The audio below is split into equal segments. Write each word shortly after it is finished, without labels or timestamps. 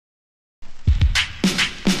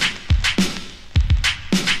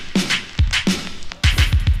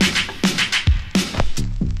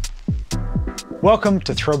Welcome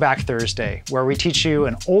to Throwback Thursday, where we teach you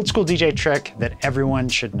an old school DJ trick that everyone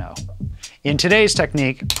should know. In today's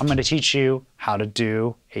technique, I'm going to teach you how to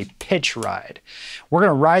do a pitch ride. We're going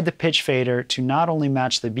to ride the pitch fader to not only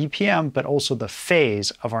match the BPM, but also the phase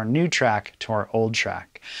of our new track to our old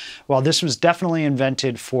track. While this was definitely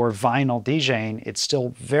invented for vinyl DJing, it's still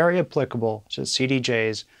very applicable to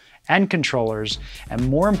CDJs and controllers, and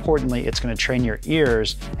more importantly, it's going to train your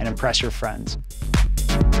ears and impress your friends.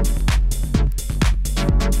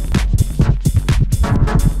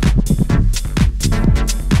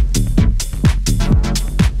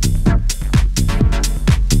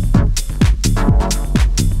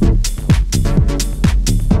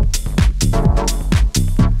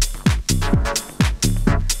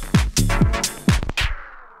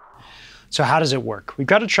 So how does it work? We've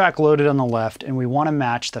got a track loaded on the left and we want to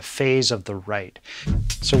match the phase of the right.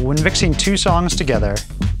 So when mixing two songs together,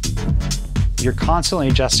 you're constantly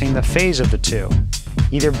adjusting the phase of the two,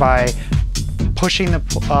 either by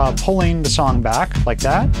pulling the song back like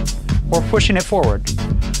that, or pushing it forward.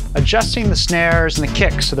 Adjusting the snares and the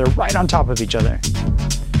kicks so they're right on top of each other.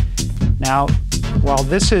 Now, while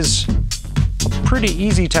this is a pretty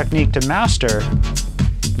easy technique to master,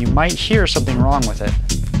 you might hear something wrong with it.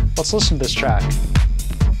 Let's listen to this track.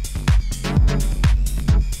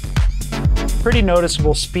 Pretty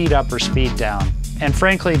noticeable speed up or speed down. And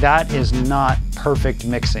frankly, that is not perfect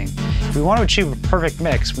mixing. If we want to achieve a perfect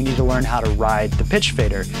mix, we need to learn how to ride the pitch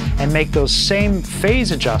fader and make those same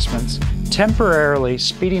phase adjustments, temporarily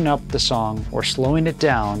speeding up the song or slowing it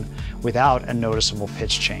down without a noticeable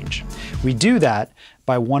pitch change. We do that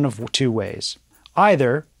by one of two ways.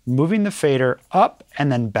 Either moving the fader up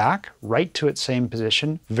and then back right to its same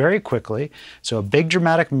position very quickly, so a big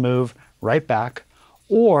dramatic move right back,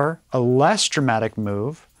 or a less dramatic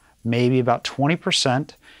move, maybe about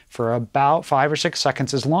 20% for about 5 or 6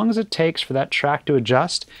 seconds, as long as it takes for that track to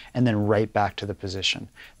adjust, and then right back to the position.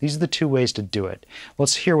 These are the two ways to do it.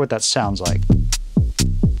 Let's hear what that sounds like.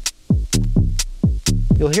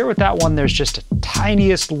 You'll hear with that one there's just a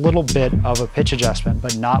tiniest little bit of a pitch adjustment,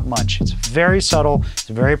 but not much. It's very subtle, it's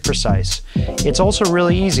very precise. It's also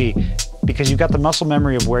really easy because you've got the muscle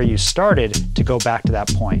memory of where you started to go back to that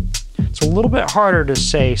point. It's a little bit harder to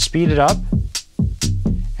say speed it up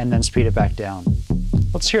and then speed it back down.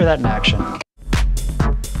 Let's hear that in action.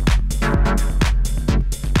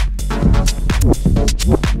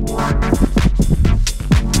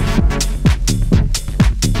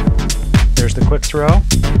 There's the quick throw.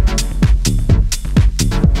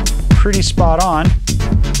 Pretty spot on.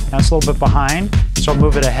 Now it's a little bit behind, so I'll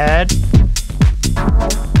move it ahead.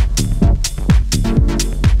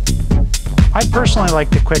 I personally like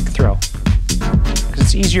the quick throw because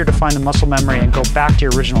it's easier to find the muscle memory and go back to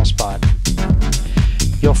your original spot.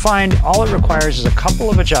 You'll find all it requires is a couple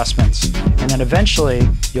of adjustments, and then eventually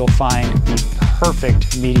you'll find the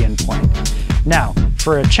perfect median point. Now,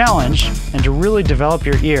 for a challenge and to really develop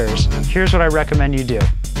your ears, here's what I recommend you do.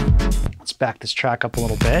 Let's back this track up a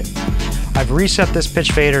little bit. I've reset this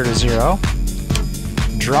pitch fader to 0.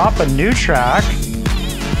 Drop a new track.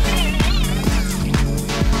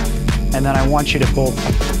 And then I want you to both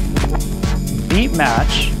beat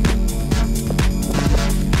match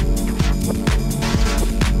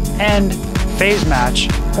and phase match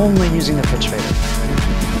only using the pitch fader.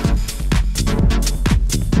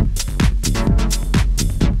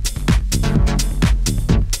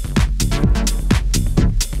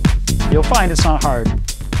 You'll find it's not hard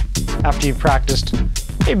after you've practiced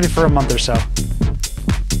maybe for a month or so.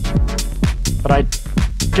 But I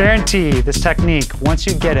guarantee this technique, once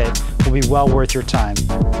you get it, will be well worth your time.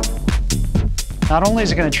 Not only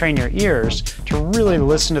is it going to train your ears to really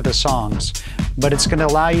listen to the songs, but it's going to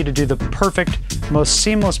allow you to do the perfect, most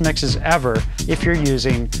seamless mixes ever if you're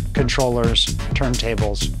using controllers,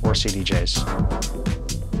 turntables, or CDJs.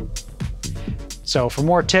 So for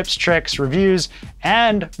more tips, tricks, reviews,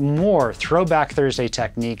 and more Throwback Thursday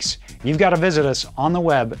techniques, you've got to visit us on the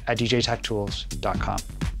web at djtechtools.com.